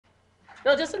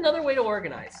No, just another way to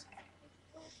organize.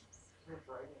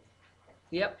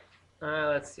 Yep.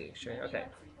 Let's see. Sure. Okay.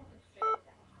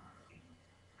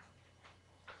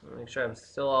 Make sure I'm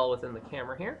still all within the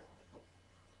camera here.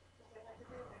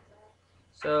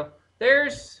 So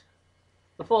there's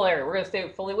the full area. We're going to stay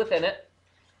fully within it.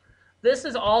 This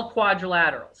is all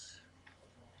quadrilaterals.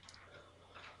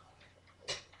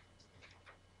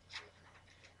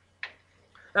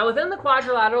 Now within the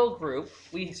quadrilateral group,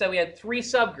 we said we had three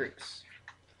subgroups.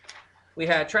 We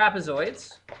had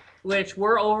trapezoids, which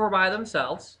were over by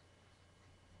themselves.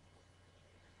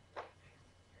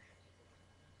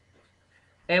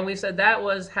 And we said that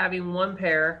was having one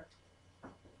pair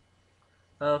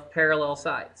of parallel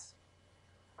sides.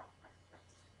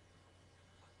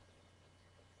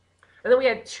 And then we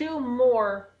had two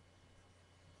more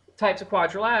types of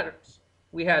quadrilaterals.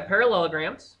 We had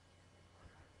parallelograms.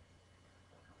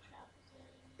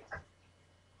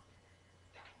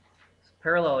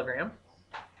 Parallelogram.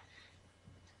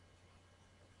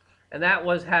 And that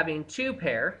was having two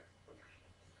pair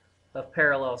of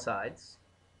parallel sides.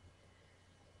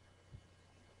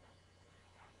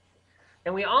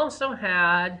 And we also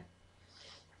had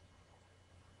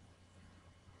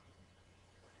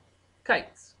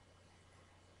kites.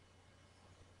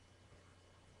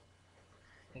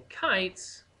 And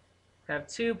kites have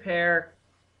two pair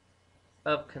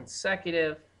of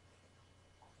consecutive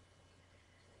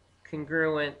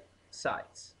congruent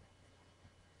sides.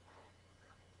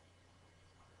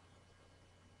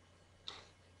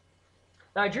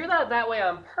 Now I drew that way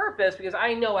on purpose because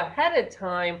I know ahead of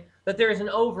time that there is an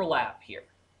overlap here.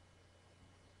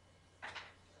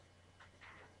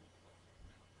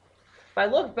 If I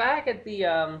look back at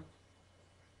the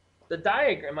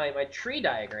diagram, my tree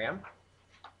diagram,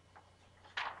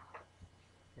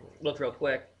 look real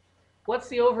quick. What's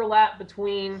the overlap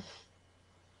between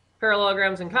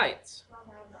parallelograms and kites?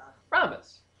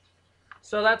 Rhombus.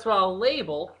 So that's what I'll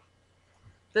label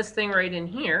this thing right in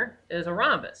here is a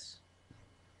rhombus,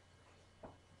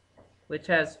 which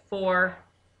has four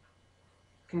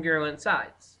congruent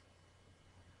sides.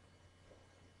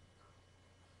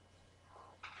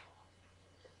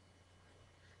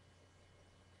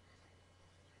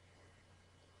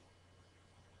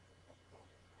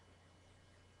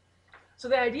 So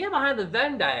the idea behind the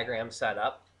Venn diagram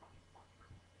setup,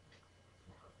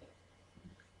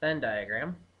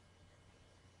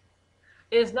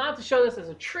 is not to show this as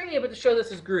a tree, but to show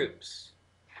this as groups,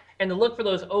 and to look for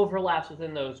those overlaps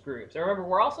within those groups. And remember,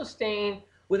 we're also staying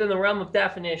within the realm of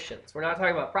definitions. We're not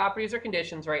talking about properties or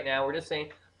conditions right now. We're just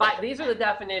saying, these are the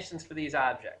definitions for these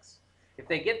objects. If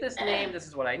they get this name, this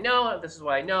is what I know. If this is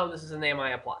what I know, this is the name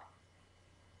I apply.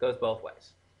 Goes both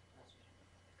ways.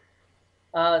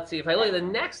 Let's see, if I look at the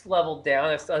next level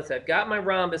down, I've got my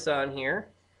rhombus on here.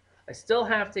 I still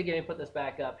have to put this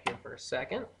back up here for a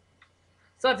second.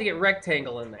 Still have to get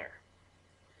rectangle in there.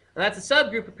 And that's a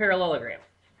subgroup of parallelogram.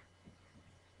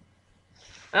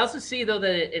 I also see, though,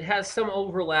 that it has some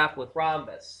overlap with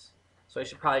rhombus. So I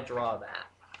should probably draw that.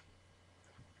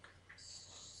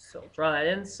 So draw that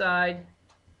inside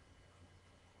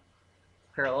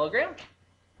parallelogram.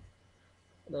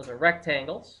 Those are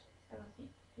rectangles.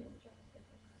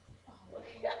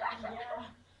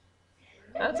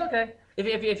 That's okay.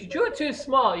 If you drew it too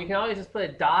small, you can always just put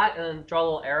a dot and then draw a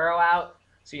little arrow out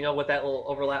so you know what that little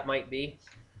overlap might be.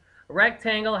 A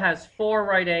rectangle has four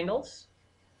right angles.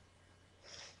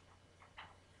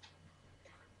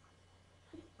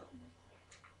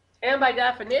 And by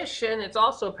definition, it's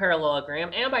also a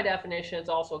parallelogram. And by definition, it's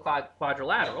also a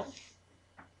quadrilateral.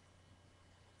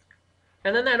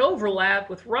 And then that overlap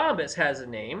with rhombus has a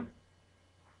name.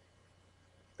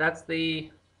 That's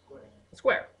the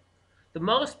square. The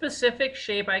most specific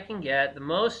shape I can get, the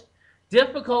most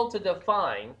difficult to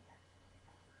define,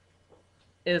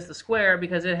 is the square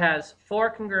because it has four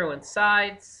congruent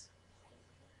sides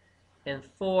and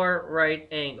four right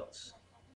angles.